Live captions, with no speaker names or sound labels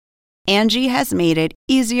Angie has made it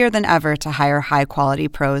easier than ever to hire high-quality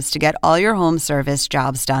pros to get all your home service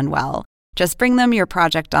jobs done well. Just bring them your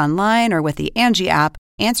project online or with the Angie app,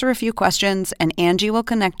 answer a few questions, and Angie will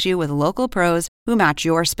connect you with local pros who match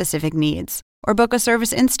your specific needs. Or book a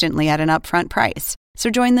service instantly at an upfront price. So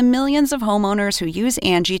join the millions of homeowners who use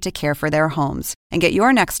Angie to care for their homes and get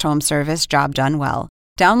your next home service job done well.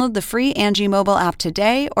 Download the free Angie mobile app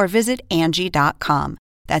today or visit Angie.com.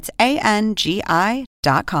 That's ANGI.com.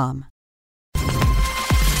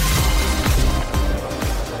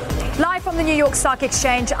 Live from the New York Stock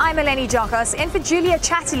Exchange, I'm Eleni Jokos, in for Julia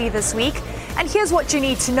Chatterley this week. And here's what you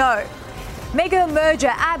need to know. Mega merger,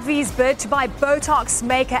 AbbVie's bid to buy Botox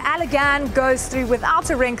maker Allergan goes through without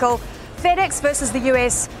a wrinkle. Fedex versus the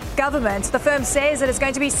U.S. government. The firm says it is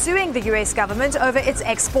going to be suing the U.S. government over its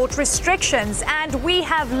export restrictions. And we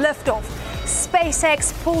have liftoff.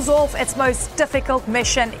 SpaceX pulls off its most difficult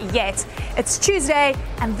mission yet. It's Tuesday,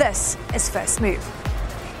 and this is First Move.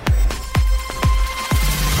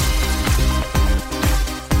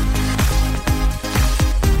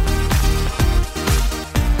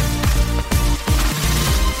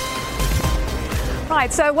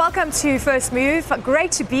 Right, so welcome to First Move.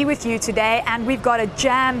 Great to be with you today, and we've got a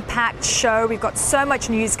jam-packed show. We've got so much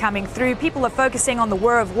news coming through. People are focusing on the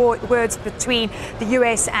war of words between the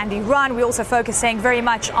US and Iran. We're also focusing very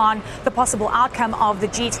much on the possible outcome of the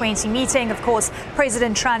G20 meeting. Of course,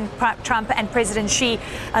 President Trump and President Xi.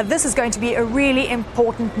 This is going to be a really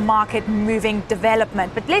important market-moving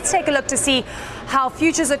development. But let's take a look to see how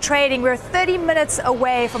futures are trading. We're 30 minutes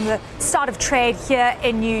away from the start of trade here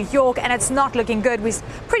in New York, and it's not looking good. We're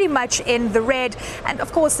pretty much in the red. And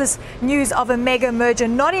of course, this news of a mega merger,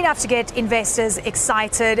 not enough to get investors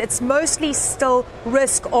excited. It's mostly still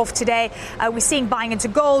risk off today. We're seeing buying into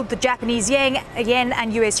gold, the Japanese yen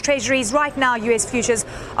and US treasuries. Right now, US futures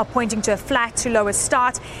are pointing to a flat to lower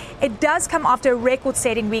start. It does come after a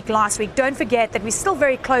record-setting week last week. Don't forget that we're still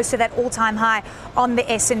very close to that all-time high on the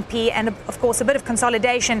S&P, and of course a bit of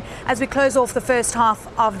consolidation as we close off the first half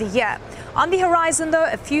of the year. On the horizon, though,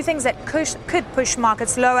 a few things that could push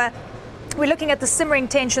markets lower. We're looking at the simmering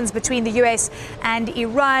tensions between the US and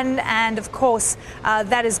Iran, and of course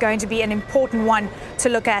that is going to be an important one to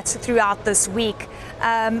look at throughout this week.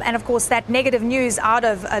 And of course, that negative news out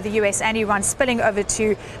of the US and Iran spilling over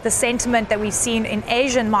to the sentiment that we've seen in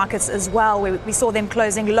Asian markets as well, where we saw them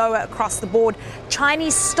closing lower across the board.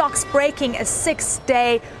 Chinese stocks breaking a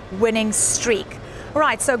 6-day winning streak. All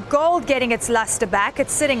right, so gold getting its luster back.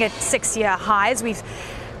 It's sitting at 6-year highs. We've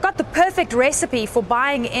got the perfect recipe for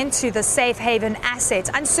buying into the safe haven asset.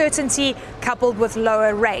 Uncertainty coupled with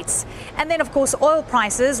lower rates. And then, of course, oil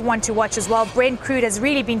prices, one to watch as well. Brent crude has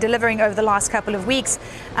really been delivering over the last couple of weeks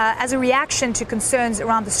as a reaction to concerns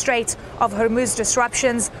around the Strait of Hormuz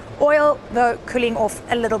disruptions. Oil, though, cooling off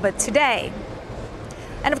a little bit today.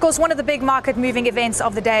 And of course, one of the big market moving events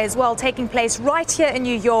of the day as well, taking place right here in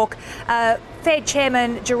New York. Fed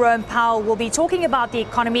Chairman Jerome Powell will be talking about the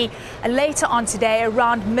economy later on today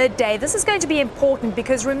around midday. This is going to be important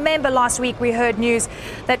because remember last week we heard news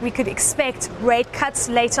that we could expect rate cuts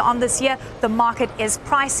later on this year. The market is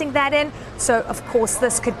pricing that in. So, of course,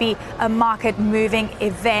 this could be a market moving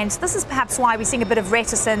event. This is perhaps why we're seeing a bit of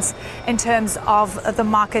reticence in terms of the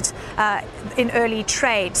market in early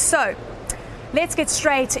trade. So, let's get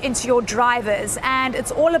straight into your drivers, and it's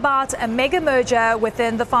all about a mega merger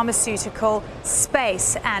within the pharmaceutical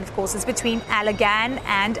space, and of course it's between Allergan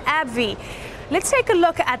and AbbVie. Let's take a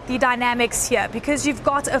look at the dynamics here, because you've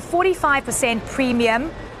got a 45% premium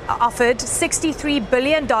offered, $63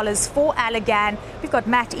 billion for Allergan. We've got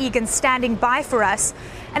Matt Egan standing by for us.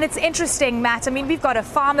 And it's interesting, Matt. I mean, we've got a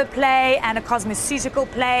pharma play and a cosmeceutical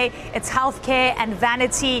play. It's healthcare and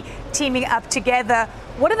vanity teaming up together.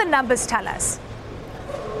 What do the numbers tell us?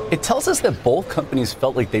 It tells us that both companies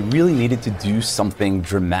felt like they really needed to do something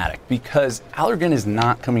dramatic because Allergan is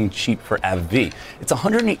not coming cheap for AbbVie. It's a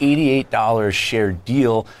 $188 share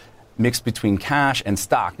deal mixed between cash and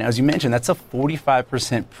stock. Now, as you mentioned, that's a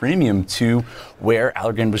 45% premium to where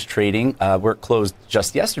Allergan was trading, where it closed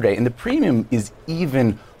just yesterday. And the premium is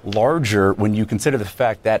even larger when you consider the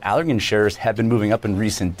fact that Allergan shares have been moving up in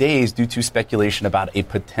recent days due to speculation about a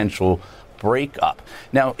potential breakup.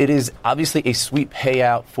 Now, it is obviously a sweet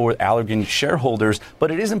payout for Allergan shareholders, but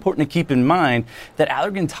it is important to keep in mind that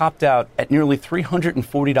Allergan topped out at nearly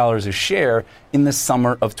 $340 a share in the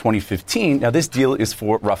summer of 2015. Now, this deal is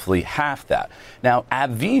for roughly half that. Now,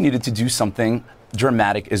 AbbVie needed to do something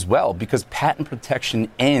dramatic as well because patent protection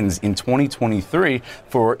ends in 2023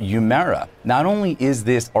 for Humira. Not only is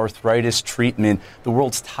this arthritis treatment the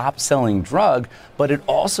world's top-selling drug, but it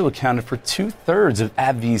also accounted for 2/3 of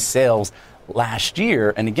AbbVie's sales last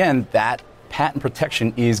year. And again, that patent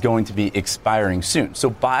protection is going to be expiring soon. So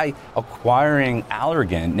by acquiring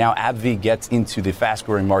Allergan, now AbbVie gets into the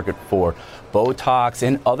fast-growing market for Botox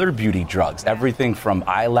and other beauty drugs, everything from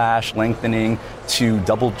eyelash lengthening to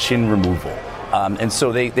double chin removal. And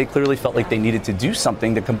so they clearly felt like they needed to do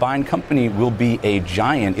something. The combined company will be a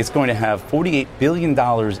giant. It's going to have $48 billion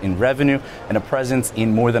in revenue and a presence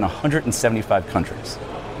in more than 175 countries.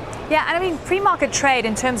 Yeah, and I mean, pre-market trade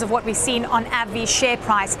in terms of what we've seen on AbbVie's share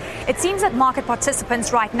price, it seems that market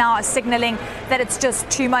participants right now are signaling that it's just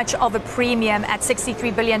too much of a premium at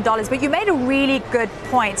 $63 billion. But you made a really good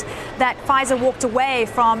point that Pfizer walked away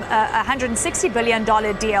from a $160 billion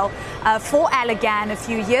deal for Allergan a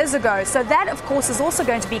few years ago. So that, of course, is also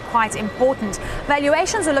going to be quite important.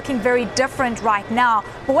 Valuations are looking very different right now.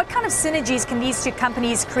 But what kind of synergies can these two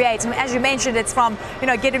companies create? And as you mentioned, it's from,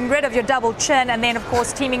 getting rid of your double chin and then, of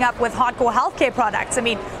course, teaming up with hardcore healthcare products. I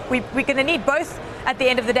mean, we're going to need both at the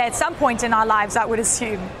end of the day at some point in our lives, I would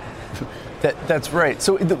assume. That's right.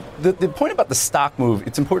 So the point about the stock move,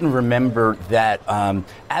 it's important to remember that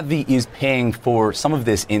AbbVie is paying for some of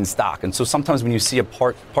this in stock. And so sometimes when you see a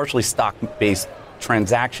partially stock-based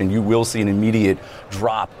transaction, you will see an immediate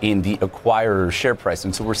drop in the acquirer's share price.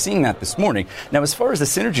 And so we're seeing that this morning. Now, as far as the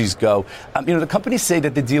synergies go, the companies say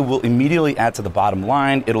that the deal will immediately add to the bottom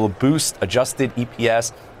line. It'll boost adjusted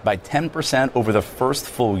EPS by 10% over the first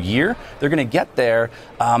full year. They're going to get there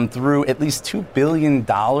through at least $2 billion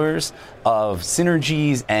of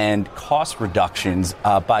synergies and cost reductions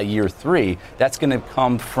by year 3. That's going to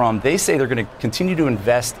come from, they say they're going to continue to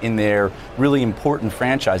invest in their really important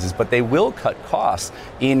franchises, but they will cut costs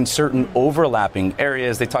in certain overlapping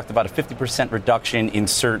areas. They talked about a 50% reduction in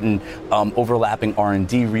certain overlapping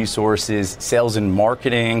R&D resources, sales and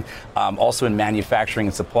marketing, also in manufacturing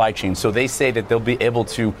and supply chain. So they say that they'll be able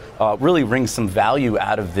to really wring some value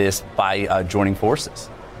out of this by joining forces.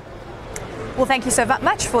 Well, thank you so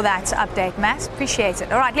much for that update, Matt. Appreciate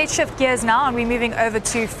it. All right, let's shift gears now, and we're moving over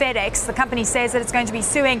to Fedex. The company says that it's going to be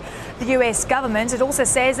suing the U.S. government. It also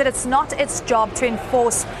says that it's not its job to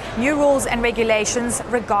enforce new rules and regulations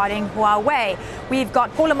regarding Huawei. We've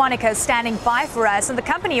got Paula Monica standing by for us, and the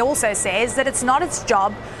company also says that it's not its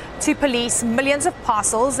job to police millions of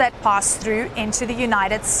parcels that pass through into the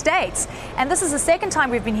United States. And this is the second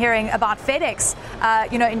time we've been hearing about Fedex,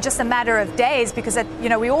 in just a matter of days, because,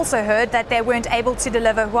 we also heard that they weren't able to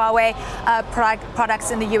deliver Huawei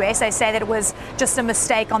products in the US. They say that it was just a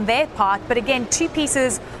mistake on their part. But again, two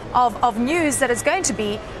pieces of news that is going to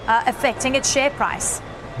be affecting its share price.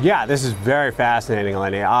 Yeah, this is very fascinating,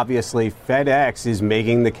 Eleni. Obviously, FedEx is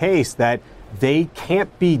making the case that they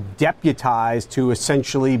can't be deputized to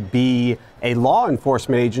essentially be a law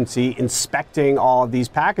enforcement agency inspecting all of these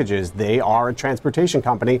packages. They are a transportation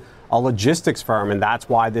company, a logistics firm, and that's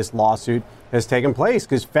why this lawsuit has taken place,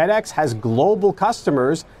 because FedEx has global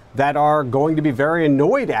customers that are going to be very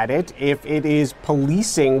annoyed at it if it is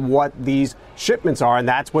policing what these shipments are, and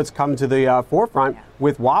that's what's come to the forefront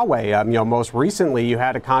with Huawei. Most recently, you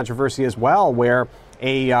had a controversy as well where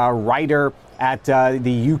a writer at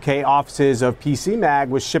the UK offices of PC Mag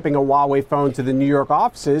was shipping a Huawei phone to the New York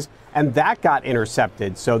offices, and that got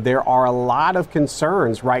intercepted. So there are a lot of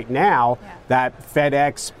concerns right now that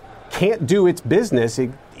FedEx can't do its business,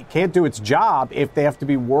 it can't do its job if they have to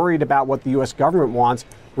be worried about what the U.S. government wants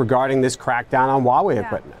regarding this crackdown on Huawei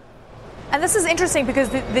equipment. And this is interesting because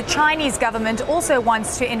the Chinese government also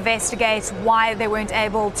wants to investigate why they weren't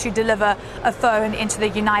able to deliver a phone into the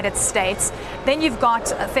United States. Then you've got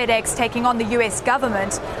FedEx taking on the U.S.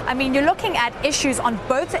 government. I mean, you're looking at issues on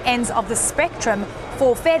both ends of the spectrum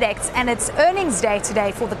for FedEx, and it's earnings day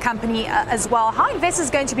today for the company as well. How are investors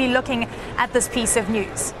going to be looking at this piece of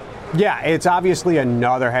news? Yeah, it's obviously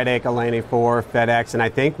another headache, Eleni, for FedEx. And I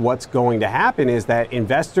think what's going to happen is that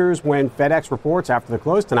investors, when FedEx reports after the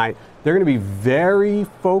close tonight, they're going to be very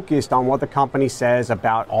focused on what the company says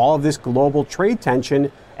about all of this global trade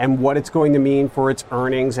tension and what it's going to mean for its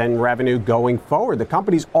earnings and revenue going forward. The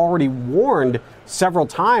company's already warned several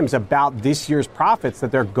times about this year's profits,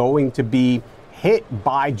 that they're going to be hit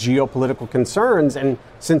by geopolitical concerns. And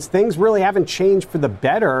since things really haven't changed for the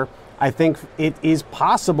better, I think it is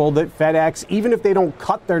possible that FedEx, even if they don't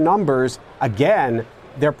cut their numbers again,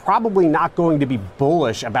 they're probably not going to be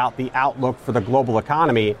bullish about the outlook for the global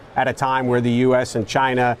economy at a time where the U.S. and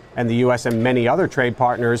China and the U.S. and many other trade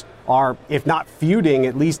partners are, if not feuding,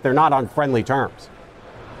 at least they're not on friendly terms.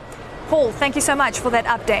 Paul, thank you so much for that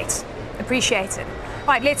update. Appreciate it. All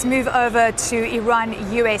right, let's move over to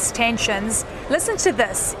Iran-U.S. tensions. Listen to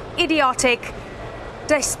this. Idiotic,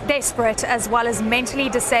 desperate, as well as mentally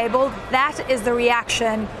disabled. That is the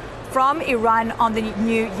reaction from Iran on the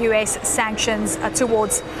new U.S. sanctions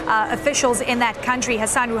towards officials in that country.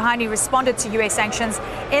 Hassan Rouhani responded to U.S. sanctions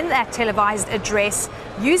in that televised address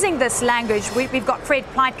using this language. We've got Fred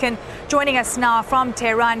Pleitgen joining us now from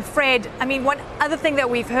Tehran. Fred, I mean, one other thing that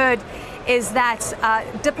we've heard is that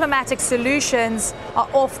diplomatic solutions are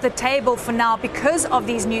off the table for now because of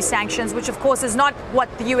these new sanctions, which of course is not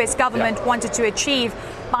what the U.S. government wanted to achieve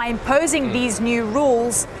by imposing these new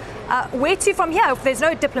rules. Where to from here? If there's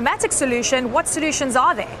no diplomatic solution, what solutions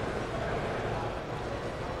are there?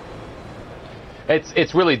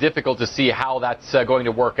 It's really difficult to see how that's going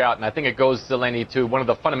to work out. And I think it goes, Delaney, to one of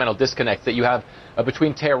the fundamental disconnects that you have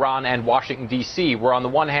between Tehran and Washington, D.C., where on the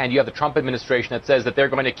one hand you have the Trump administration that says that they're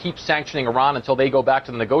going to keep sanctioning Iran until they go back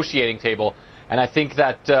to the negotiating table. And I think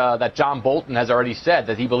that John Bolton has already said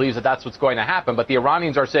that he believes that that's what's going to happen. But the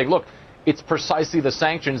Iranians are saying, look, it's precisely the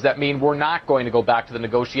sanctions that mean we're not going to go back to the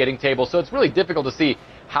negotiating table. So it's really difficult to see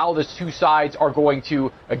how the two sides are going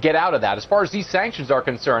to get out of that. As far as these sanctions are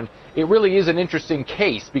concerned, it really is an interesting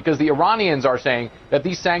case because the Iranians are saying that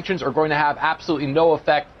these sanctions are going to have absolutely no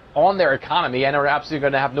effect on their economy and are absolutely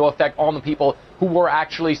going to have no effect on the people who were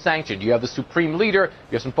actually sanctioned. You have the supreme leader,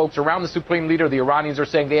 you have some folks around the supreme leader. The Iranians are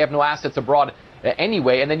saying they have no assets abroad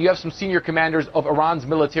anyway, and then you have some senior commanders of Iran's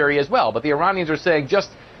military as well. But the Iranians are saying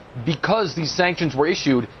just because these sanctions were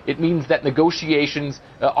issued, it means that negotiations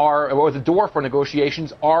or the door for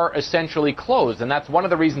negotiations are essentially closed. And that's one of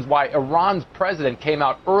the reasons why Iran's president came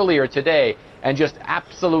out earlier today and just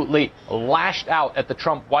absolutely lashed out at the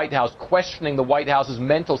Trump White House, questioning the White House's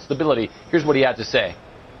mental stability. Here's what he had to say.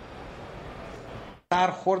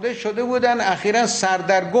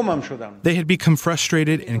 They had become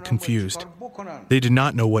frustrated and confused. They did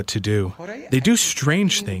not know what to do. They do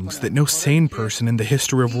strange things that no sane person in the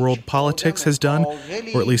history of world politics has done,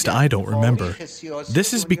 or at least I don't remember.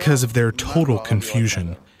 This is because of their total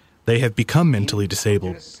confusion. They have become mentally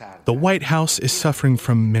disabled. The White House is suffering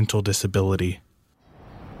from mental disability.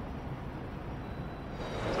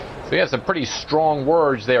 So you have some pretty strong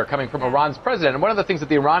words there coming from Iran's president. And one of the things that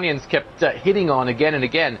the Iranians kept hitting on again and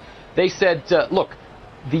again, they said, look,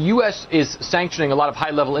 the U.S. is sanctioning a lot of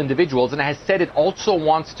high-level individuals, and it has said it also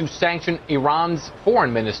wants to sanction Iran's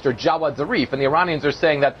foreign minister, Jawad Zarif. And the Iranians are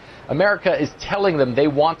saying that America is telling them they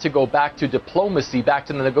want to go back to diplomacy, back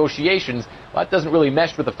to the negotiations. Well, that doesn't really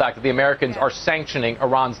mesh with the fact that the Americans are sanctioning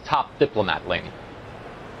Iran's top diplomat, Lainey.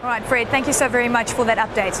 All right, Fred, thank you so very much for that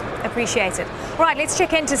update. Appreciate it. All right, let's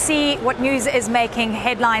check in to see what news is making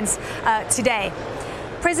headlines today.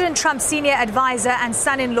 President Trump's senior advisor and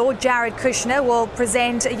son-in-law, Jared Kushner, will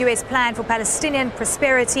present a U.S. plan for Palestinian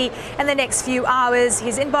prosperity in the next few hours.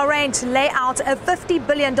 He's in Bahrain to lay out a $50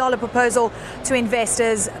 billion proposal to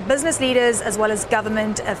investors, business leaders, as well as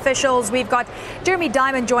government officials. We've got Jeremy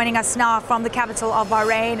Diamond joining us now from the capital of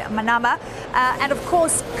Bahrain, Manama. And of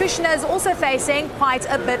course, Kushner is also facing quite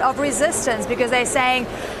a bit of resistance because they're saying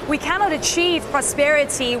we cannot achieve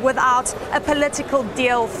prosperity without a political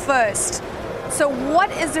deal first. So what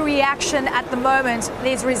is the reaction at the moment?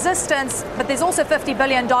 There's resistance, but there's also $50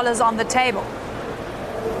 billion on the table.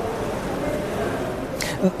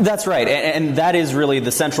 That's right, and that is really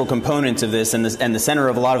the central component of this, and the center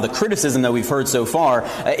of a lot of the criticism that we've heard so far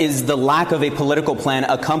is the lack of a political plan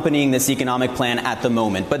accompanying this economic plan at the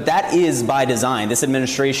moment. But that is by design. This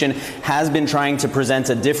administration has been trying to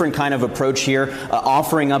present a different kind of approach here,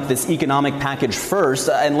 offering up this economic package first.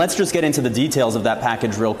 And let's just get into the details of that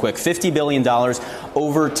package real quick. $50 billion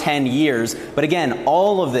over 10 years. But again,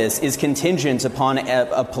 all of this is contingent upon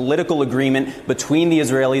a political agreement between the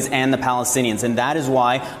Israelis and the Palestinians, and that is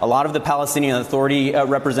why a lot of the Palestinian Authority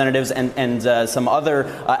representatives and some other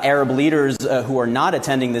Arab leaders who are not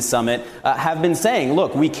attending this summit have been saying,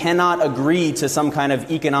 look, we cannot agree to some kind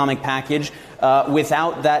of economic package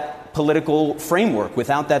without that political framework,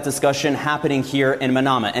 without that discussion happening here in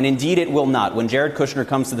Manama. And indeed it will not. When Jared Kushner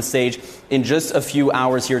comes to the stage in just a few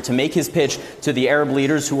hours here to make his pitch to the Arab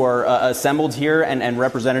leaders who are assembled here and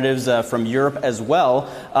representatives from Europe as well,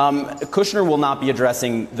 Kushner will not be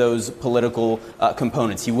addressing those political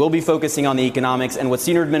components. He will be focusing on the economics. And what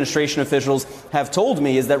senior administration officials have told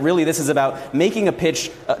me is that really this is about making a pitch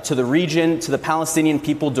to the region, to the Palestinian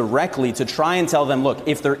people directly, to try and tell them, look,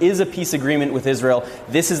 if there is a peace agreement with Israel,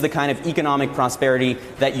 this is the kind of economic prosperity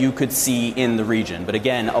that you could see in the region. But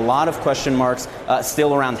again, a lot of question marks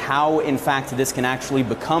still around how, in fact, this can actually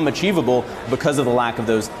become achievable because of the lack of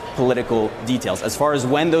those political details. As far as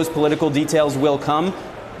when those political details will come,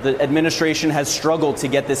 the administration has struggled to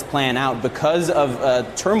get this plan out because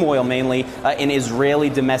of turmoil mainly in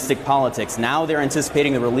Israeli domestic politics. Now they're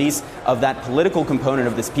anticipating the release of that political component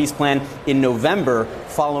of this peace plan in November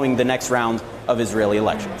following the next round of Israeli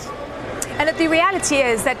elections. And the reality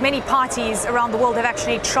is that many parties around the world have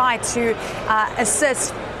actually tried to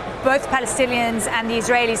assist both Palestinians and the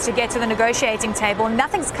Israelis to get to the negotiating table.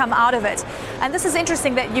 Nothing's come out of it. And this is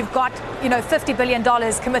interesting that you've got, $50 billion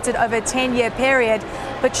committed over a 10-year period.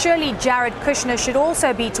 But surely Jared Kushner should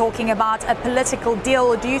also be talking about a political deal.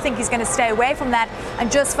 Or do you think he's going to stay away from that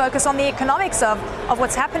and just focus on the economics of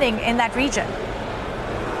what's happening in that region?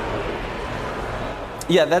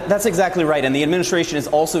 Yeah, that's exactly right. And the administration is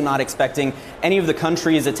also not expecting any of the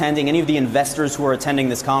countries attending, any of the investors who are attending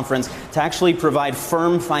this conference to actually provide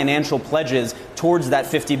firm financial pledges towards that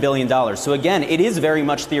 $50 billion. So again, it is very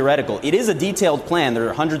much theoretical. It is a detailed plan. There are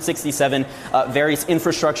 167 various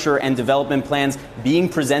infrastructure and development plans being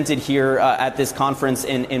presented here at this conference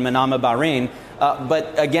in Manama, Bahrain.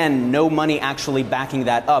 But again, no money actually backing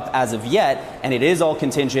that up as of yet. And it is all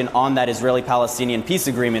contingent on that Israeli-Palestinian peace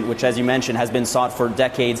agreement, which, as you mentioned, has been sought for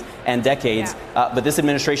decades and decades. Yeah. But this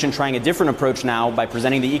administration trying a different approach now by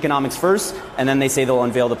presenting the economics first, and then they say they'll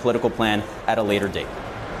unveil the political plan at a later date.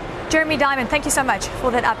 Jeremy Diamond, thank you so much for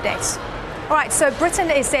that update. All right, so Britain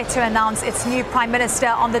is set to announce its new Prime Minister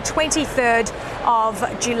on the 23rd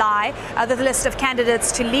of July. The list of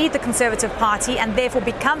candidates to lead the Conservative Party and therefore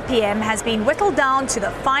become PM has been whittled down to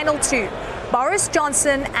the final two, Boris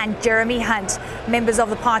Johnson and Jeremy Hunt. Members of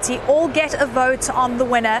the party all get a vote on the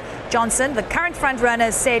winner. Johnson, the current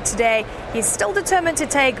frontrunner, said today he's still determined to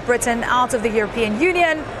take Britain out of the European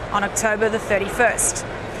Union on October the 31st.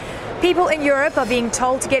 People in Europe are being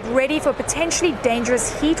told to get ready for a potentially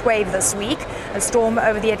dangerous heat wave this week. A storm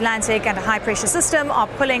over the Atlantic and a high-pressure system are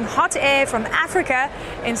pulling hot air from Africa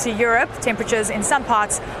into Europe. Temperatures in some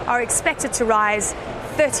parts are expected to rise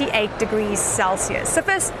 38 degrees Celsius. So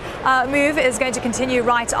first move is going to continue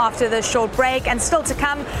right after the short break, and still to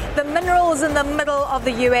come, the minerals in the middle of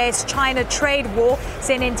the US-China trade war.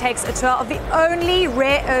 CNN takes a tour of the only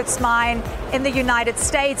rare earths mine in the United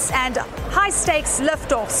States, and high-stakes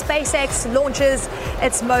liftoff. SpaceX launches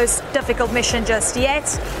its most difficult mission just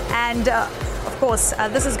yet, and of course,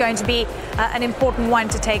 this is going to be an important one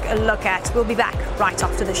to take a look at. We'll be back right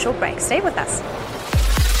after the short break. Stay with us.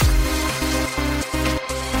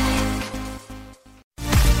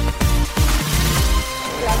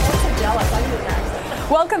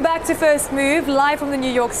 Welcome back to First Move, live from the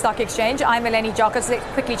New York Stock Exchange. I'm Eleni Jockas. Let's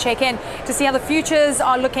quickly check in to see how the futures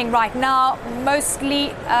are looking right now. Mostly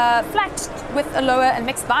flat with a lower and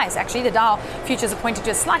mixed bias. Actually, the Dow futures are pointing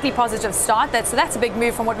to a slightly positive start. That's a big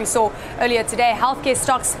move from what we saw earlier today. Healthcare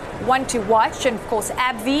stocks, one to watch. And of course,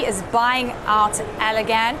 AbbVie is buying out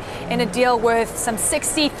Allergan in a deal worth some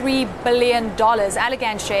 $63 billion.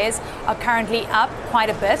 Allergan shares are currently up quite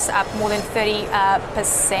a bit, up more than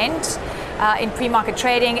 30%. In pre-market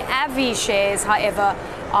trading. AbbVie shares, however,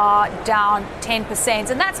 are down 10%.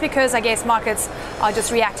 And that's because, I guess, markets are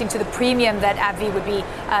just reacting to the premium that AbbVie would be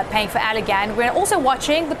paying for Allergan. We're also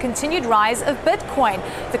watching the continued rise of Bitcoin.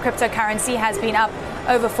 The cryptocurrency has been up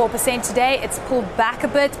over 4% today. It's pulled back a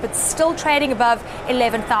bit, but still trading above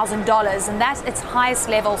 $11,000. And that's its highest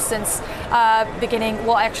level since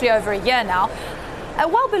actually over a year now.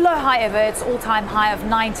 Well below, however, its all-time high of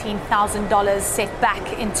 $19,000 set back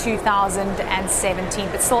in 2017,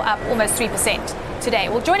 but still up almost 3% today.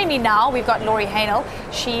 Well, joining me now, we've got Laurie Haenel.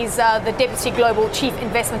 She's the Deputy Global Chief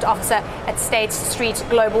Investment Officer at State Street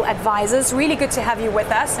Global Advisors. Really good to have you with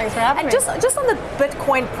us. Thanks for having me. And just on the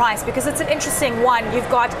Bitcoin price, because it's an interesting one. You've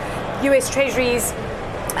got US Treasuries.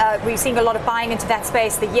 We're seeing a lot of buying into that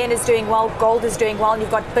space. The yen is doing well, gold is doing well, and you've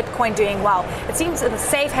got Bitcoin doing well. It seems that the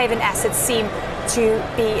safe haven assets seem to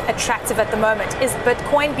be attractive at the moment. Is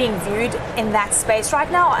Bitcoin being viewed in that space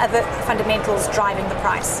right now, or are the fundamentals driving the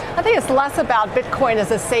price? I think it's less about Bitcoin as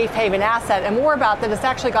a safe haven asset and more about that it's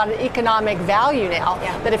actually got an economic value now.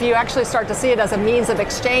 Yeah. That if you actually start to see it as a means of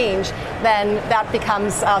exchange, then that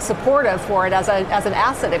becomes supportive for it as an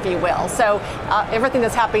asset, if you will. So everything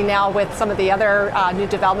that's happening now with some of the other new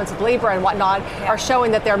developments of Libra and whatnot are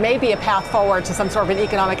showing that there may be a path forward to some sort of an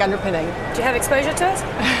economic underpinning. Do you have exposure to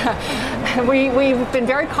it? We've been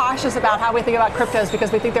very cautious about how we think about cryptos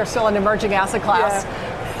because we think they're still an emerging asset class.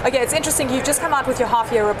 Yeah. Okay, it's interesting. You've just come out with your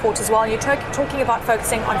half-year report as well, and you're talking about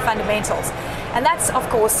focusing on fundamentals. And that's, of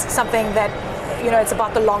course, something that, it's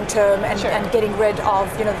about the long term and getting rid of,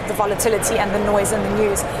 the volatility and the noise in the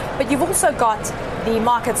news. But you've also got the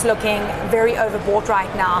markets looking very overbought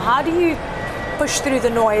right now. How do you push through the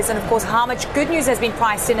noise, and of course how much good news has been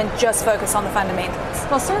priced in, and just focus on the fundamentals?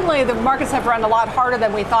 Well, certainly the markets have run a lot harder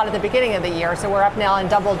than we thought at the beginning of the year. So we're up now in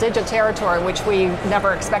double-digit territory, which we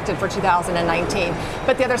never expected for 2019.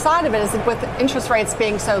 But the other side of it is that with interest rates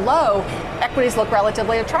being so low, equities look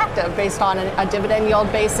relatively attractive based on a dividend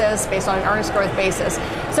yield basis, based on an earnings growth basis.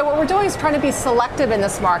 So what we're doing is trying to be selective in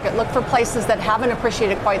this market, look for places that haven't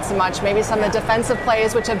appreciated quite so much, maybe some of the defensive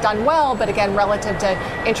plays which have done well, but again, relative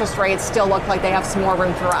to interest rates, still look like they have some more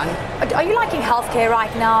room to run. Are you liking healthcare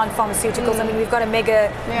right now and pharmaceuticals? I mean, we've got a mega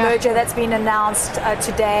merger that's been announced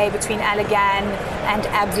today between Allergan and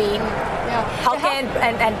AbbVie. Healthcare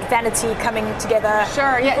and vanity coming together.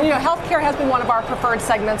 Sure. Yeah. Healthcare has been one of our preferred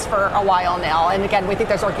segments for a while now, and again, we think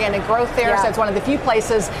there's organic growth there. So it's one of the few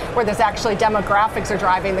places where there's actually demographics are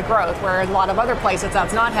driving the growth, where a lot of other places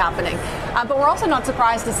that's not happening. But we're also not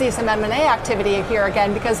surprised to see some M&A activity here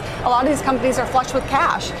again, because a lot of these companies are flush with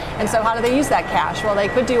cash, and so how do they use that cash? Well, they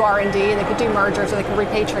could do R&D, they could do mergers, or they could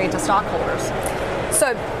repatriate to stockholders.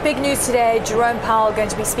 So big news today, Jerome Powell going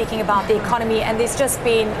to be speaking about the economy, and there's just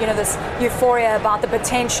been, this euphoria about the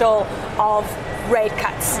potential of rate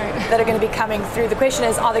cuts that are going to be coming through. The question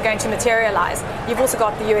is, are they going to materialize? You've also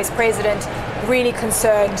got the US president really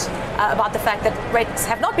concerned about the fact that rates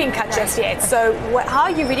have not been cut just yet. So how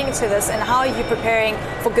are you reading into this, and how are you preparing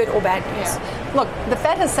for good or bad news? Look, the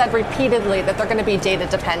Fed has said repeatedly that they're going to be data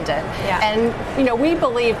dependent. And, we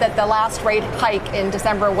believe that the last rate hike in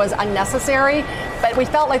December was unnecessary, but we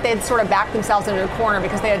felt like they'd sort of backed themselves into a corner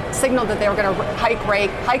because they had signaled that they were going to hike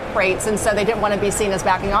rates, and so they didn't want to be seen as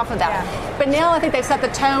backing off of that. But now I think they've set the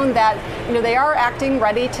tone that, they are acting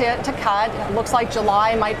ready to cut. It looks like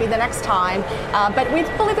July might be the next time. But we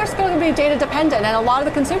believe they're going to be data dependent, and a lot of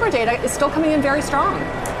the consumer data is still coming in very strong.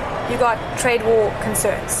 You've got trade war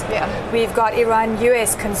concerns. We've got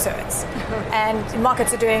Iran-US concerns. And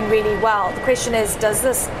markets are doing really well. The question is, does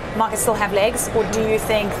this market still have legs, or do you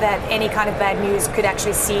think that any kind of bad news could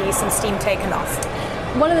actually see some steam taken off?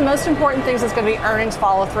 One of the most important things is going to be earnings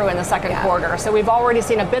follow through in the second quarter. So we've already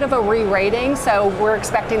seen a bit of a re-rating. So we're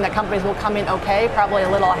expecting that companies will come in okay, probably a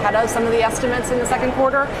little ahead of some of the estimates in the second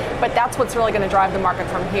quarter. But that's what's really going to drive the market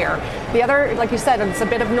from here. The other, like you said, it's a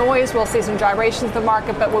bit of noise. We'll see some gyrations of the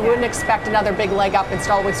market, but we wouldn't expect another big leg up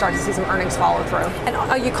until we start to see some earnings follow through. And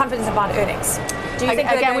are you confident about earnings? Do you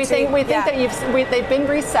think again, we think that they've been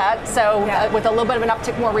reset, so with a little bit of an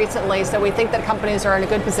uptick more recently. So we think that companies are in a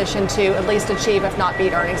good position to at least achieve, if not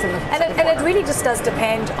beat, earnings in the second quarter. And it really just does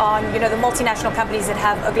depend on, the multinational companies that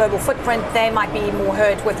have a global footprint. They might be more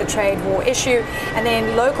hurt with the trade war issue, and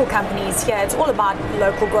then local companies here, it's all about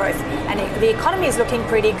local growth. And the economy is looking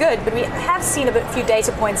pretty good, but we have seen a few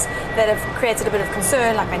data points that have created a bit of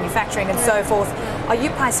concern, like manufacturing and so forth. Are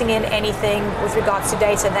you pricing in anything with regards to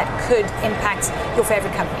data that could impact your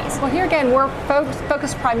favorite companies? Well, here again, we're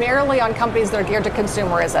focused primarily on companies that are geared to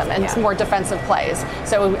consumerism and some more defensive plays.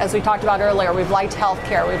 So as we talked about earlier, we've liked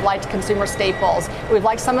healthcare, we've liked consumer staples, we've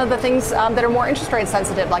liked some of the things that are more interest rate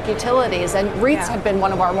sensitive, like utilities, and REITs have been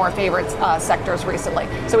one of our more favorite sectors recently.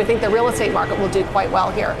 So we think the real estate market will do quite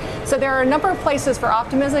well here. So there are a number of places for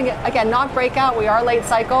optimism. Again, not breakout, we are late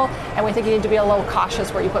cycle, and we think you need to be a little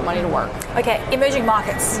cautious where you put money to work. Okay, emerging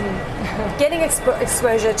markets. Getting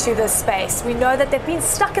exposure to this space. We know that they've been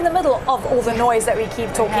stuck in the middle of all the noise that we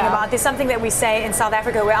keep talking about. There's something that we say in South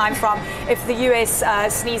Africa, where I'm from, if the US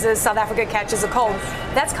sneezes, South Africa catches a cold.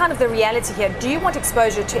 That's kind of the reality here. Do you want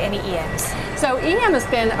exposure to any EMs? So EM has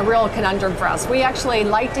been a real conundrum for us. We actually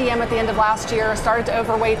liked EM at the end of last year, started to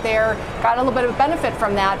overweight there, got a little bit of benefit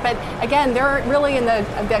from that. But again, they're really in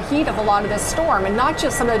the heat of a lot of this storm, and not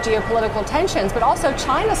just some of the geopolitical tensions, but also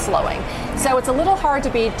China slowing. So it's a little hard to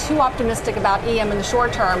be too optimistic about EM in the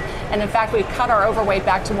short term, and in fact, we cut our overweight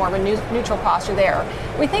back to more of a neutral posture there.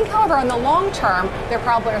 We think, however, in the long term, there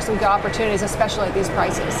probably are some good opportunities, especially at these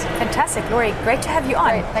prices. Fantastic, Lori. Great to have you on.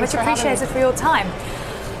 Great. Thanks Much appreciated for your time.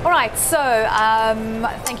 All right, so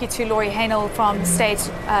thank you to Lori Haenel from State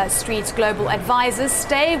Street Global Advisors.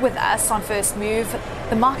 Stay with us on First Move.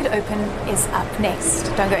 The market open is up next.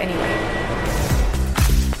 Don't go anywhere.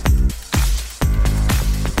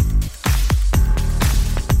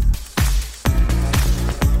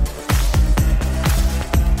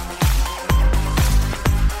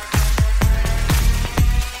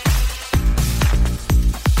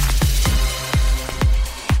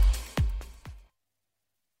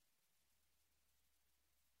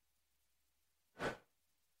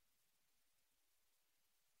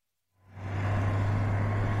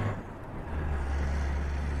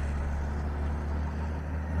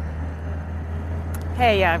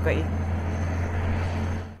 Hey, yeah, I've got you.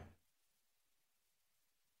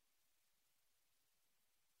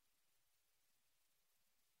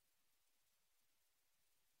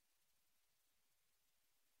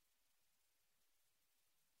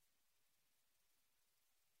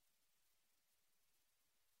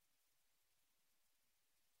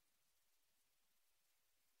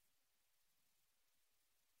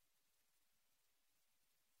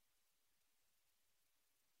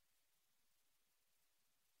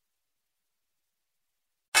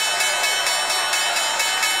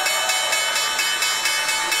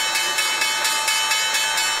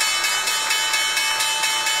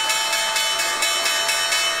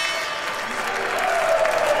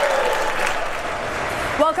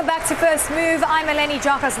 back to First Move. I'm Eleni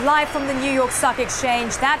Jakas, live from the New York Stock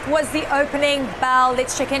Exchange. That was the opening bell.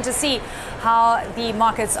 Let's check in to see how the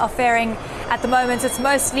markets are faring at the moment. It's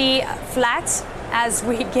mostly flat as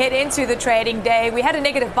we get into the trading day. We had a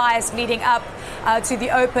negative bias leading up to the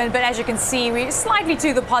open, but as you can see, we're slightly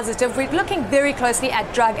to the positive. We're looking very closely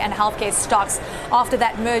at drug and healthcare stocks after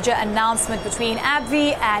that merger announcement between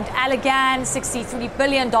AbbVie and Allergan, $63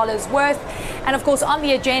 billion worth. And of course, on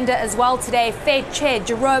the agenda as well today, Fed Chair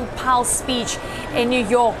Jerome Powell's speech in New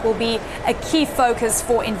York will be a key focus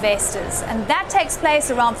for investors. And that takes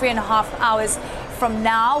place around 3.5 hours from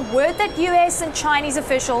now. Word that US and Chinese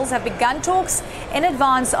officials have begun talks in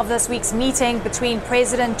advance of this week's meeting between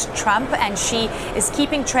President Trump and Xi is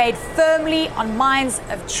keeping trade firmly on minds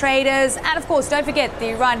of traders. And of course, don't forget the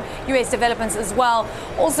Iran-US developments as well.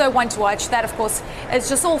 Also one to watch. That, of course, is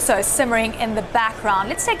just also simmering in the background.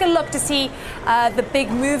 Let's take a look to see the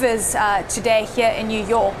big movers today here in New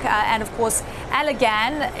York. And of course,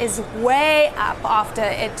 Allergan is way up after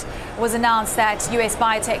it was announced that US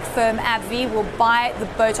biotech firm AbbVie will buy the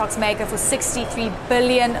Botox maker for $63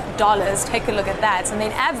 billion. Take a look at that. And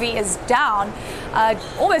then AbbVie is down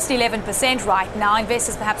almost 11% right now.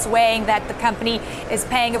 Investors perhaps weighing that the company is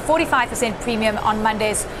paying a 45% premium on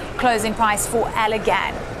Monday's closing price for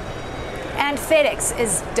Allergan. And Fedex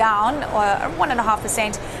is down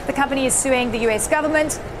 1.5%. The company is suing the US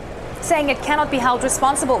government, saying it cannot be held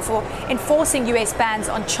responsible for enforcing US bans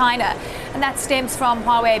on China. And that stems from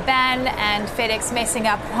Huawei ban and FedEx messing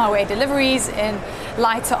up Huawei deliveries in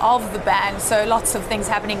light of the ban. So lots of things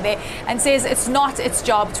happening there. And says it's not its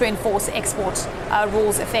job to enforce export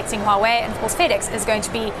rules affecting Huawei. And of course, FedEx is going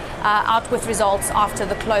to be out with results after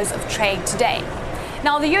the close of trade today.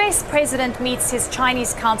 Now, the US president meets his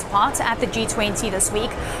Chinese counterpart at the G20 this week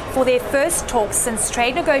for their first talks since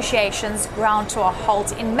trade negotiations ground to a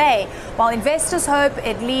halt in May. While investors hope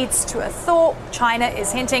it leads to a thaw, China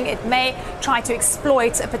is hinting it may try to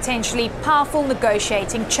exploit a potentially powerful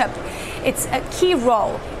negotiating chip. It's a key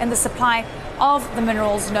role in the supply of the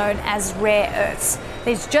minerals known as rare earths.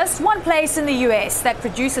 There's just one place in the US that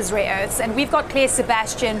produces rare earths, and we've got Claire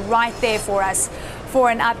Sebastian right there for us for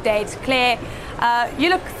an update. Claire, you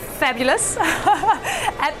look fabulous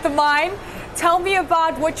at the mine. Tell me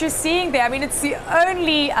about what you're seeing there. I mean, it's the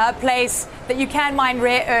only place that you can mine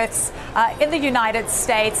rare earths in the United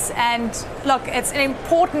States. And look, it's an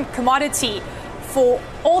important commodity for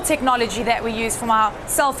all technology that we use, from our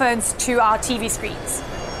cell phones to our TV screens.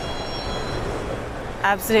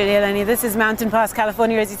 Absolutely, Eleni. This is Mountain Pass,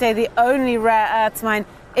 California, as you say, the only rare earths mine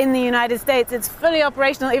in the United States. It's fully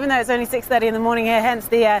operational, even though it's only 6:30 in the morning here, hence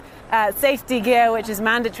the safety gear, which is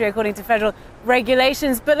mandatory according to federal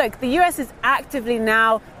regulations. But look, the US is actively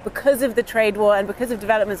now, because of the trade war and because of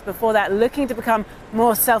developments before that, looking to become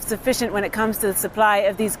more self-sufficient when it comes to the supply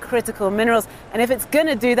of these critical minerals. And if it's going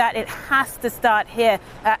to do that, it has to start here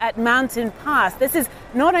at Mountain Pass. This is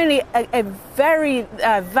not only a very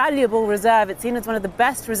valuable reserve, it's seen as one of the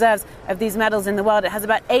best reserves of these metals in the world. It has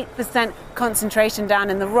about 8% concentration down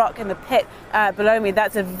in the rock, in the pit below me.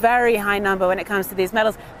 That's a very high number when it comes to these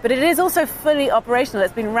metals. But it is also fully operational.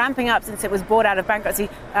 It's been ramping up since it was bought out of bankruptcy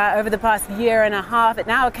over the past year and a half. It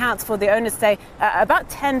now accounts for, the owners say, about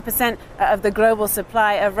 10% of the global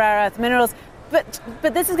supply of rare earth minerals. But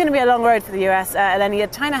this is going to be a long road for the US, Eleni.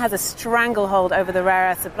 China has a stranglehold over the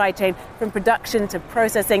rare earth supply chain, from production to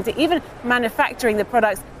processing to even manufacturing the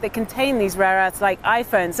products that contain these rare earths, like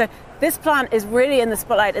iPhones. So this plant is really in the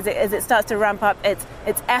spotlight as it starts to ramp up its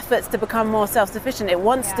efforts to become more self-sufficient. It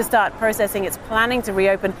wants to start processing. It's planning to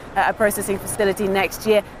reopen a processing facility next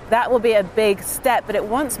year. That will be a big step, but it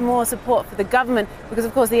wants more support for the government because,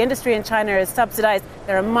 of course, the industry in China is subsidized.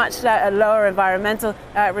 There are much lower environmental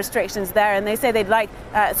restrictions there, and they say they'd like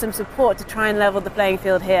some support to try and level the playing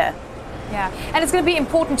field here. Yeah, and it's going to be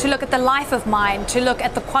important to look at the life of mine, to look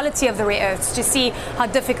at the quality of the rare earths, to see how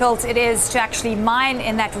difficult it is to actually mine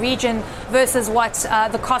in that region versus what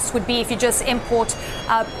the cost would be if you just import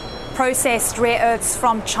processed rare earths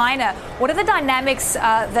from China. What are the dynamics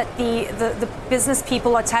that the business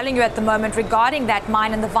people are telling you at the moment regarding that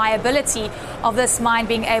mine and the viability of this mine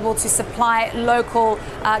being able to supply local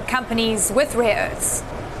companies with rare earths?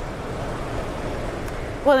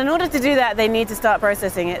 Well, in order to do that, they need to start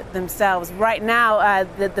processing it themselves. Right now,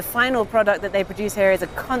 the final product that they produce here is a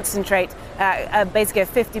concentrate, basically a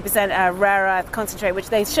 50% rare earth concentrate,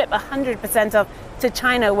 which they ship 100% of to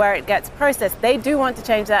China, where it gets processed. They do want to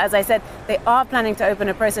change that. As I said, they are planning to open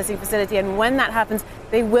a processing facility, and when that happens,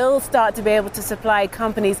 they will start to be able to supply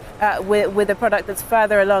companies with a product that's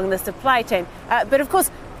further along the supply chain. But of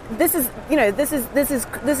course, this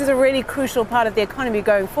is a really crucial part of the economy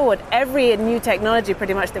going forward. Every new technology,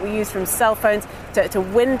 pretty much, that we use, from cell phones to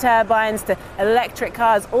wind turbines to electric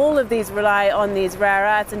cars, all of these rely on these rare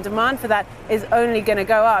earths, and demand for that is only going to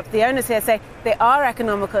go up. The owners here say they are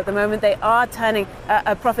economical at the moment, they are turning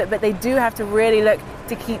a profit, but they do have to really look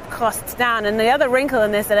to keep costs down. And the other wrinkle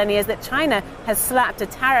in this, Eleni, is that China has slapped a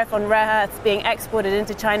tariff on rare earths being exported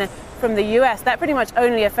into China from the US. That pretty much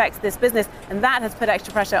only affects this business, and that has put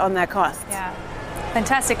extra pressure on their costs. Yeah.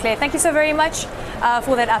 Fantastic, Claire. Thank you so very much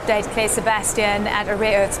for that update, Claire Sebastian, at a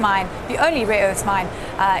rare earths mine, the only rare earths mine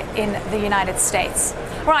in the United States.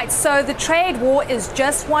 Right, so the trade war is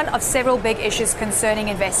just one of several big issues concerning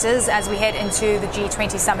investors as we head into the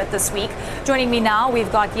G20 summit this week. Joining me now,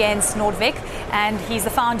 we've got Jens Nordvik, and he's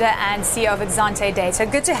the founder and CEO of Exante Data.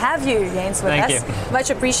 Good to have you, Jens, with us. Thank you. Much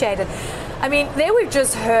appreciated. I mean, there we've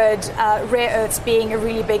just heard rare earths being a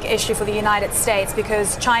really big issue for the United States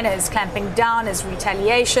because China is clamping down as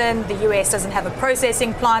retaliation. The US doesn't have a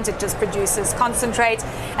processing plant, it just produces concentrate.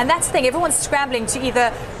 And that's the thing, everyone's scrambling to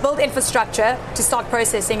either build infrastructure to start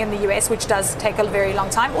processing in the US, which does take a very long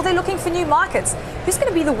time, or they're looking for new markets. Who's going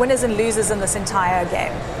to be the winners and losers in this entire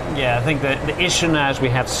game? Yeah, I think the issue now is we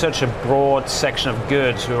have such a broad section of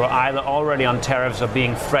goods who are either already on tariffs or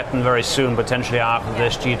being threatened very soon, potentially after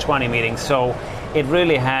this G20 meeting. So it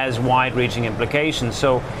really has wide-reaching implications.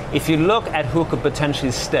 So if you look at who could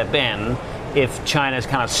potentially step in if China is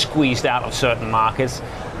kind of squeezed out of certain markets,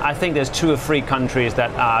 I think there's 2 or 3 countries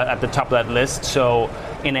that are at the top of that list. So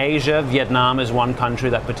in Asia, Vietnam is one country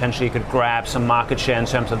that potentially could grab some market share in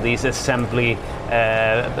terms of these assembly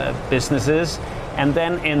businesses. And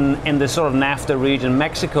then in the sort of NAFTA region,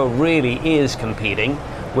 Mexico really is competing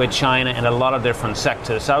with China in a lot of different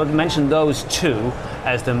sectors. So I would mention those 2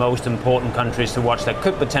 as the most important countries to watch that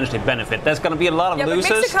could potentially benefit. There's going to be a lot of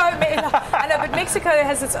losers. But Mexico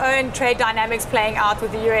has its own trade dynamics playing out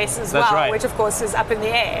with the US as well, right. which of course is up in the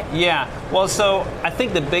air. Yeah, well, so I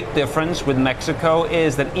think the big difference with Mexico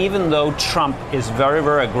is that even though Trump is very,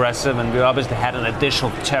 very aggressive, and we obviously had an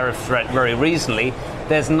additional tariff threat very recently,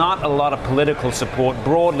 there's not a lot of political support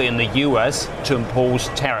broadly in the US to impose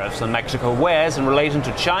tariffs on Mexico, whereas in relation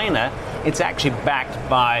to China, it's actually backed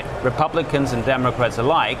by Republicans and Democrats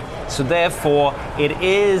alike. So therefore, it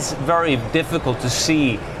is very difficult to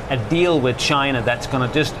see a deal with China that's going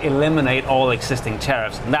to just eliminate all existing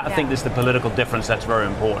tariffs. And that, I think, is the political difference that's very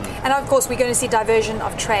important. And of course, we're going to see diversion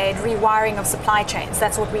of trade, rewiring of supply chains.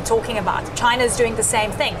 That's what we're talking about. China is doing the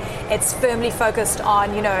same thing. It's firmly focused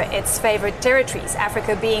on, its favorite territories,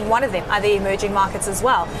 Africa being one of them, other emerging markets as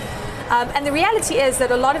well. And the reality is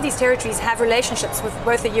that a lot of these territories have relationships with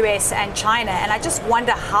both the US and China, and I just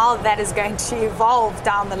wonder how that is going to evolve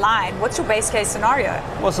down the line. What's your base case scenario?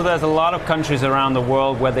 Well, so there's a lot of countries around the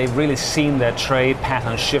world where they've really seen their trade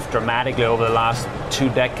pattern shift dramatically over the last 2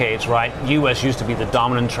 decades, right? US used to be the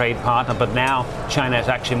dominant trade partner, but now China is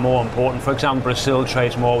actually more important. For example, Brazil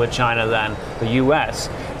trades more with China than the US.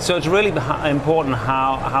 So it's really important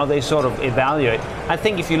how they sort of evaluate. I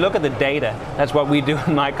think if you look at the data, that's what we do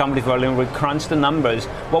in my company for we crunch the numbers.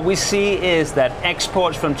 What we see is that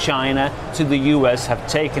exports from China to the US have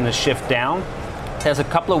taken a shift down. There's a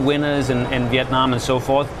couple of winners in Vietnam and so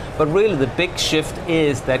forth, but really the big shift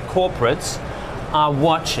is that corporates are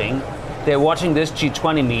watching. They're watching this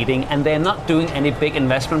G20 meeting, and they're not doing any big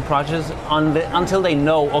investment projects until they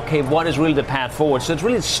know, okay, what is really the path forward. So it's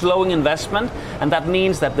really slowing investment, and that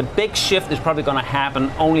means that the big shift is probably going to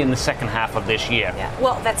happen only in the second half of this year. Yeah.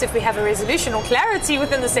 Well, that's if we have a resolution or clarity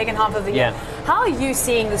within the second half of the year. How are you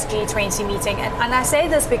seeing this G20 meeting? And I say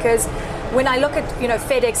this because when I look at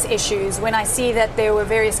Fedex issues, when I see that there were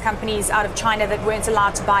various companies out of China that weren't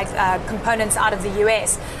allowed to buy components out of the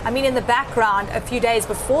US, I mean, in the background, a few days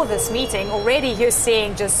before this meeting, already you're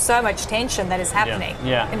seeing just so much tension that is happening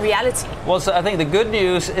in reality. Well, so I think the good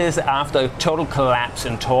news is after a total collapse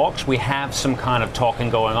in talks, we have some kind of talking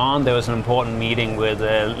going on. There was an important meeting with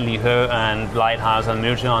Li He and Lighthouse and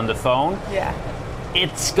Mutual on the phone. Yeah.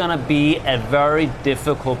 It's going to be a very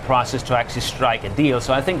difficult process to actually strike a deal.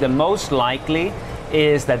 So I think the most likely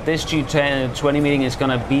is that this G20 meeting is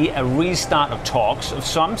going to be a restart of talks of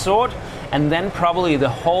some sort, and then probably the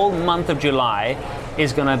whole month of July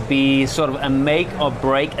is going to be sort of a make or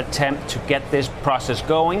break attempt to get this process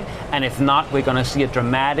going, and if not, we're going to see a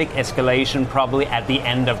dramatic escalation probably at the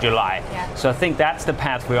end of July. Yeah. So I think that's the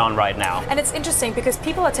path we're on right now. And it's interesting because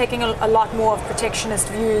people are taking a lot more of protectionist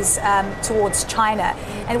views towards China.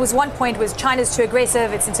 And it was one point was China's too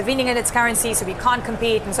aggressive, it's intervening in its currency, so we can't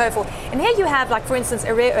compete and so forth. And here you have, like, for instance,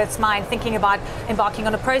 a rare earths mine thinking about embarking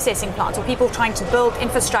on a processing plant, or people trying to build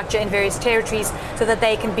infrastructure in various territories so that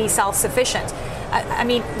they can be self-sufficient. I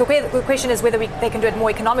mean, the question is whether they can do it more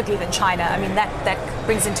economically than China. I mean, that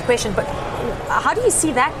brings into question. But how do you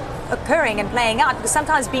see that occurring and playing out? Because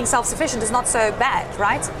sometimes being self-sufficient is not so bad,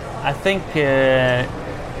 right? I think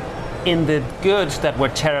in the goods that were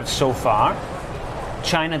tariffed so far,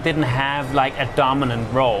 China didn't have like a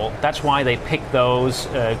dominant role. That's why they picked those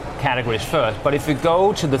categories first. But if you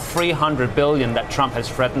go to the $300 billion that Trump has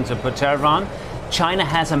threatened to put tariff on, China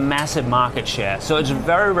has a massive market share. So it's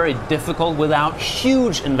very, very difficult without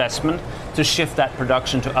huge investment to shift that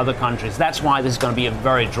production to other countries. That's why this is going to be a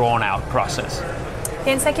very drawn out process.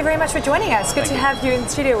 Jens, thank you very much for joining us. Good to have you in the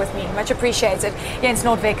studio with me. Much appreciated. Jens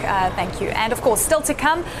Nordvik, thank you. And of course, still to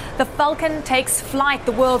come, the Falcon takes flight,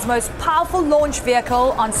 the world's most powerful launch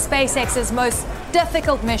vehicle on SpaceX's most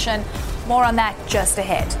difficult mission. More on that just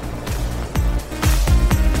ahead.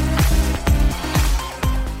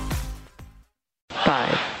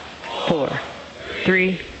 Five, 4,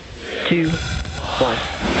 3, 2, 1,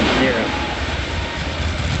 0.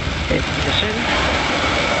 Ignition.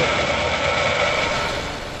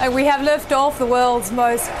 We have liftoff. The world's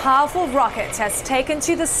most powerful rocket has taken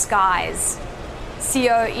to the skies.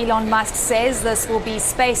 CEO Elon Musk says this will be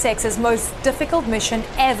SpaceX's most difficult mission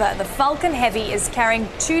ever. The Falcon Heavy is carrying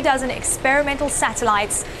 24 experimental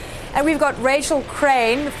satellites. And we've got Rachel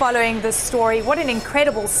Crane following this story. What an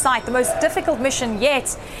incredible sight. The most difficult mission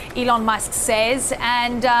yet, Elon Musk says.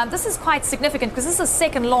 And this is quite significant because this is the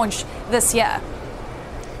second launch this year.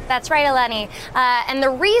 That's right, Eleni. And the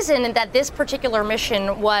reason that this particular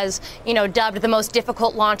mission was, dubbed the most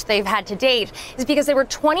difficult launch they've had to date is because there were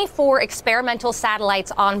 24 experimental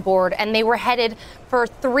satellites on board, and they were headed for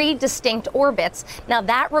 3 distinct orbits. Now,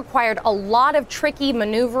 that required a lot of tricky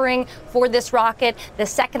maneuvering for this rocket. The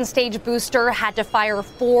second stage booster had to fire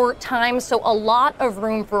 4 times, so a lot of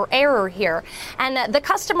room for error here. And the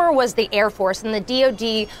customer was the Air Force, and the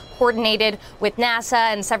DoD coordinated with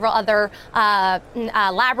NASA and several other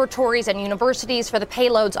laboratories and universities for the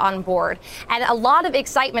payloads on board. And a lot of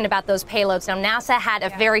excitement about those payloads. Now, NASA had a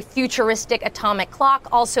very futuristic atomic clock,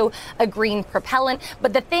 also a green propellant.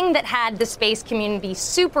 But the thing that had the space community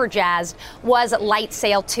super jazzed was Light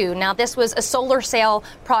Sail 2. Now, this was a solar sail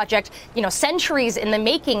project, centuries in the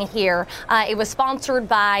making here. It was sponsored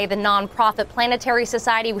by the nonprofit Planetary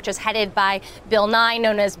Society, which is headed by Bill Nye,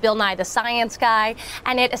 known as Bill Nye the Science Guy.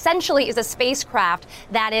 And it essentially is a spacecraft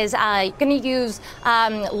that is going to use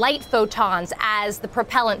light photons as the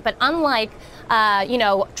propellant. But unlike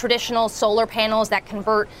traditional solar panels that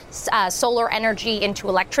convert solar energy into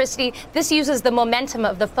electricity, this uses the momentum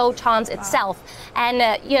of the photons itself. And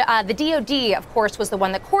the DoD, of course, was the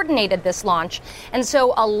one that coordinated this launch. And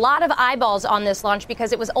so a lot of eyeballs on this launch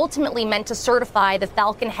because it was ultimately meant to certify the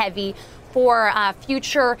Falcon Heavy for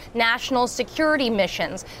future national security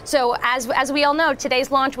missions. So as we all know,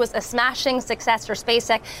 today's launch was a smashing success for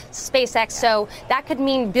SpaceX. So that could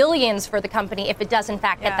mean billions for the company if it does in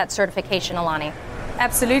fact get that certification, Alani.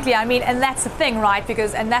 Absolutely. I mean, and that's the thing, right?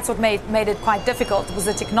 And that's what made it quite difficult. It was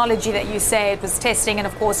the technology that you say, it was testing, and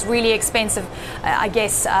of course, really expensive,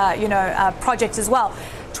 project as well.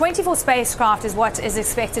 24 spacecraft is what is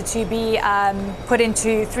expected to be put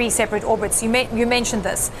into 3 separate orbits. You mentioned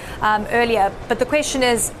this earlier, but the question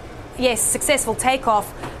is, yes, successful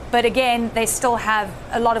takeoff, but again, they still have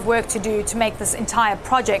a lot of work to do to make this entire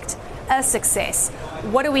project a success.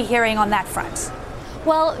 What are we hearing on that front?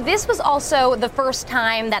 Well, this was also the first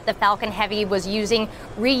time that the Falcon Heavy was using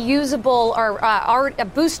reusable or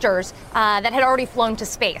boosters that had already flown to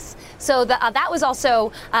space. So that was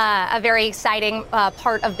also a very exciting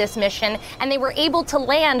part of this mission. And they were able to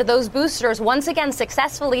land those boosters once again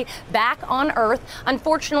successfully back on Earth.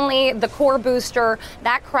 Unfortunately, the core booster,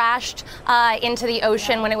 that crashed into the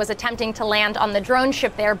ocean when it was attempting to land on the drone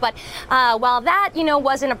ship there. But while that,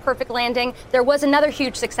 wasn't a perfect landing, there was another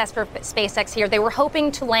huge success for SpaceX here. They were hoping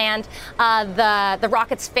to land the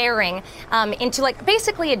rocket's fairing into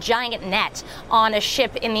basically a giant net on a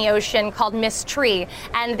ship in the ocean called Miss Tree.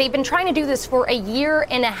 And they've been trying to do this for a year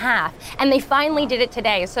and a half, and they finally did it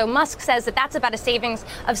today. So Musk says that that's about a savings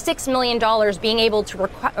of $6 million being able to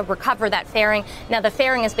recover that fairing. Now, the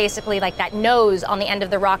fairing is basically like that nose on the end of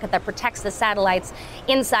the rocket that protects the satellites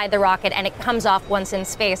inside the rocket, and it comes off once in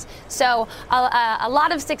space. So a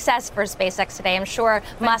lot of success for SpaceX today. I'm sure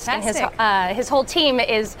Musk and his whole team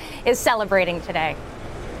is celebrating today.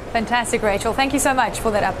 Fantastic, Rachel. Thank you so much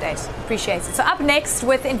for that update. Appreciate it. So up next,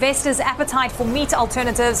 with investors' appetite for meat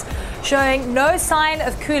alternatives showing no sign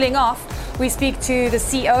of cooling off, we speak to the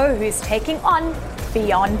CEO who is taking on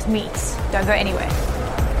Beyond Meat. Don't go anywhere.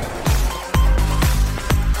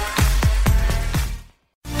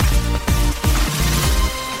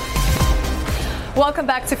 Welcome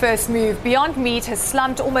back to First Move. Beyond Meat has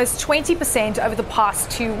slumped almost 20% over the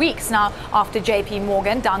past 2 weeks. Now, after JP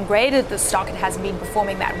Morgan downgraded the stock, it hasn't been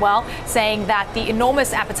performing that well, saying that the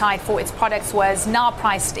enormous appetite for its products was now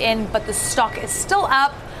priced in, but the stock is still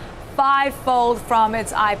up fivefold from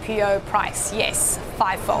its IPO price. Yes,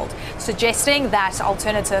 fivefold, suggesting that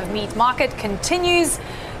alternative meat market continues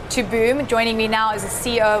to boom. Joining me now is the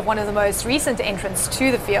CEO of one of the most recent entrants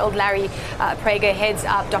to the field. Larry Prager heads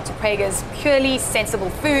up Dr. Prager's Purely Sensible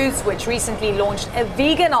Foods, which recently launched a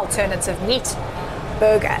vegan alternative meat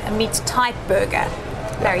burger, a meat type burger.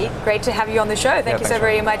 Larry, great to have you on the show. Thank you so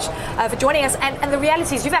very much for joining us. And the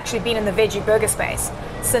reality is you've actually been in the veggie burger space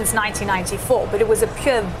since 1994, but it was a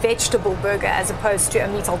pure vegetable burger as opposed to a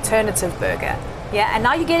meat alternative burger. Yeah, and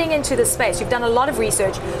now you're getting into this space. You've done a lot of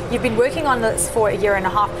research. You've been working on this for a year and a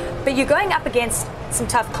half, but you're going up against some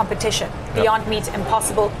tough competition, Beyond Meat,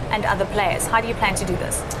 Impossible, and other players. How do you plan to do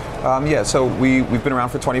this? So we've been around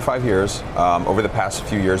for 25 years. Over the past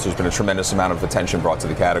few years, there's been a tremendous amount of attention brought to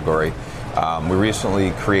the category. We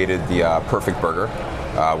recently created the Perfect Burger,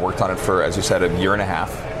 worked on it for, as you said, a year and a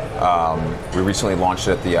half. We recently launched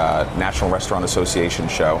it at the National Restaurant Association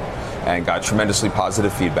show and got tremendously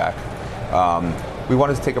positive feedback. We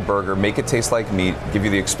wanted to take a burger, make it taste like meat, give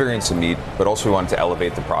you the experience of meat, but also we wanted to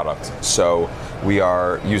elevate the product. So we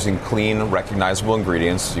are using clean, recognizable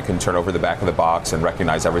ingredients. You can turn over the back of the box and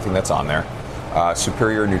recognize everything that's on there.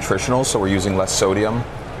 Superior nutritionals, so we're using less sodium,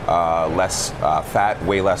 less fat,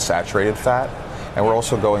 way less saturated fat. And we're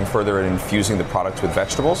also going further in infusing the product with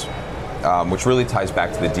vegetables, which really ties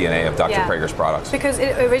back to the DNA of Dr. Prager's products. Because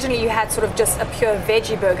originally you had sort of just a pure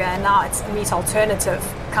veggie burger, and now it's a meat alternative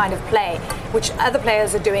kind of play, which other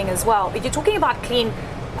players are doing as well. But you're talking about clean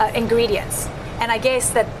ingredients. And I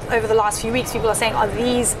guess that over the last few weeks, people are saying, are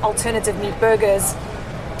these alternative meat burgers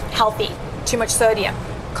healthy? Too much sodium?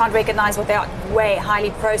 Can't recognize what they are, way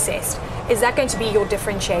highly processed. Is that going to be your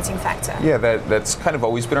differentiating factor? Yeah, that's kind of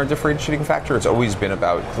always been our differentiating factor. It's always been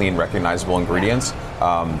about clean, recognizable ingredients.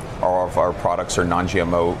 All of our products are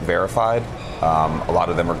non-GMO verified. A lot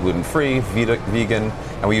of them are gluten-free, vegan,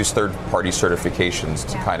 and we use third-party certifications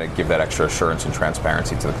to kind of give that extra assurance and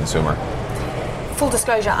transparency to the consumer. Full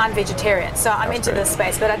disclosure, I'm vegetarian, so I'm into this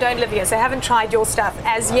space, but I don't live here, so I haven't tried your stuff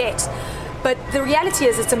as yet. But the reality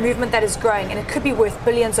is it's a movement that is growing, and it could be worth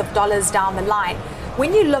billions of dollars down the line.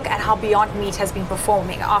 When you look at how Beyond Meat has been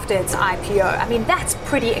performing after its IPO, I mean, that's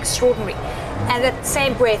pretty extraordinary. And at the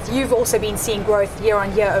same breath, you've also been seeing growth year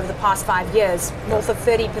on year over the past 5 years, north of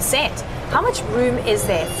 30%. How much room is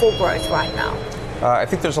there for growth right now? I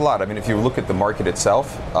think there's a lot. I mean, if you look at the market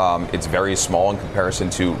itself, it's very small in comparison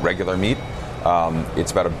to regular meat.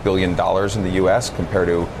 It's about $1 billion in the U.S. compared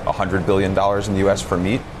to $100 billion in the U.S. for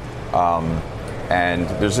meat. And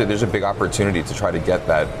there's a big opportunity to try to get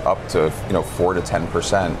that up to 4 to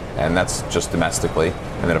 10%, and that's just domestically.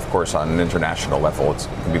 And then, of course, on an international level, it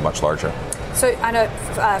can be much larger. So I know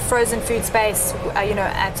frozen food space,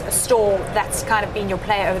 at a store, that's kind of been your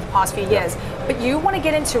play over the past few years. But you want to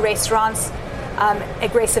get into restaurants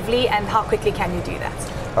aggressively, and how quickly can you do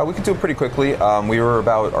that? We could do it pretty quickly.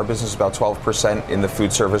 Our business is about 12% in the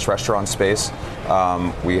food service restaurant space.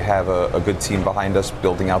 We have a good team behind us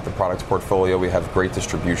building out the product portfolio. We have great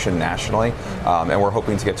distribution nationally, and we're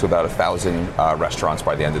hoping to get to about 1,000 restaurants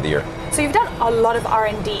by the end of the year. So you've done a lot of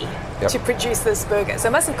R&D to produce this burger, so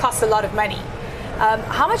it must have cost a lot of money.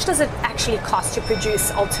 How much does it actually cost to produce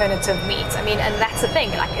alternative meats? I mean, and that's the thing,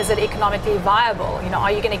 like, is it economically viable?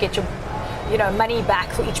 Are you going to get your money back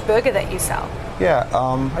for each burger that you sell? Yeah,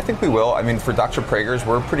 I think we will. I mean, for Dr. Prager's,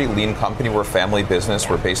 we're a pretty lean company. We're a family business.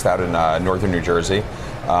 We're based out in northern New Jersey.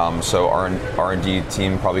 So our R&D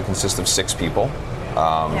team probably consists of 6 people.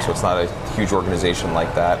 So it's not a huge organization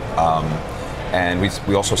like that. And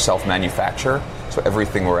we also self-manufacture. So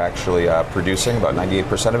everything we're actually producing, about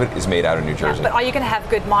 98% of it, is made out of New Jersey. But are you going to have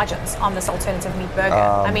good margins on this alternative meat burger?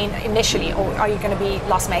 I mean, initially, or are you going to be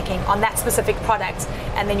loss-making on that specific product,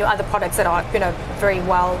 and then your other products that are, very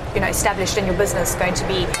well, established in your business, going to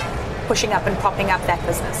be pushing up and propping up that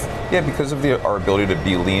business? Yeah, because of our ability to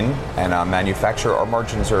be lean and manufacture, our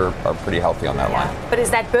margins are pretty healthy on that line. But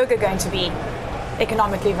is that burger going to be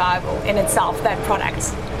economically viable in itself, that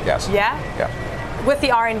product? Yes. Yeah? Yeah. With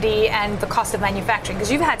the R&D and the cost of manufacturing,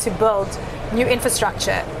 because you've had to build new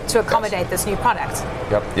infrastructure to accommodate this new product.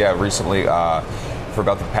 Yep. Yeah. Recently, for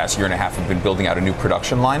about the past year and a half, we've been building out a new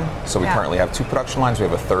production line. So we currently have 2 production lines. We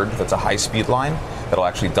have a third that's a high-speed line that'll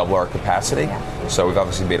actually double our capacity. So we've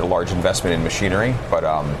obviously made a large investment in machinery, but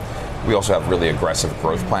We also have really aggressive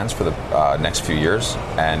growth plans for the next few years,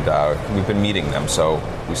 and we've been meeting them. So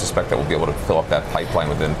we suspect that we'll be able to fill up that pipeline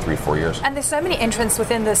within 3-4 years. And there's so many entrants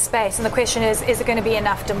within this space, and the question is it going to be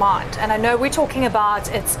enough demand? And I know we're talking about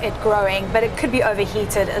it growing, but it could be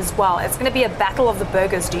overheated as well. It's going to be a battle of the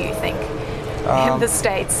burgers, do you think, in the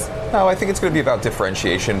States? No, I think it's going to be about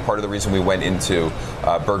differentiation. Part of the reason we went into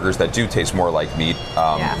burgers that do taste more like meat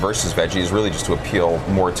versus veggie is really just to appeal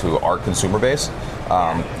more to our consumer base.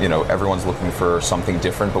 You know, everyone's looking for something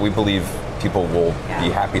different, but we believe people will be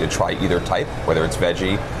happy to try either type, whether it's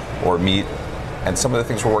veggie or meat. And some of the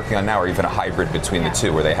things we're working on now are even a hybrid between the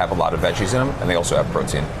two, where they have a lot of veggies in them and they also have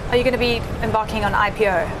protein. Are you going to be embarking on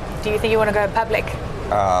IPO? Do you think you want to go public?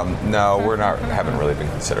 No, we're not. Haven't really been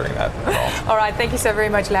considering that at all. All right, thank you so very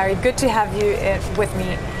much, Larry. Good to have you with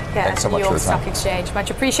me here at the New York Stock Exchange. Much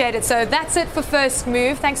appreciated. So that's it for First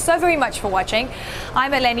Move. Thanks so very much for watching.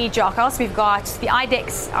 I'm Eleni Giakos. We've got the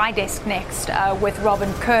iDesk next with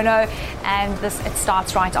Robin Kerno, and it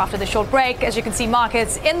starts right after the short break. As you can see,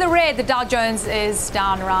 markets in the red. The Dow Jones is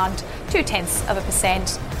down around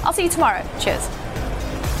 0.2%. I'll see you tomorrow. Cheers.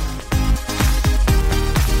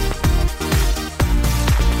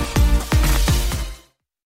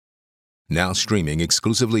 Now streaming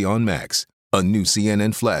exclusively on Max, a new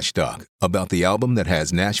CNN flash doc about the album that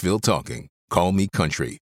has Nashville talking, Call Me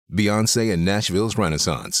Country, Beyoncé and Nashville's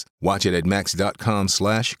Renaissance. Watch it at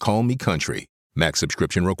max.com/callmecountry. Max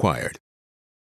subscription required.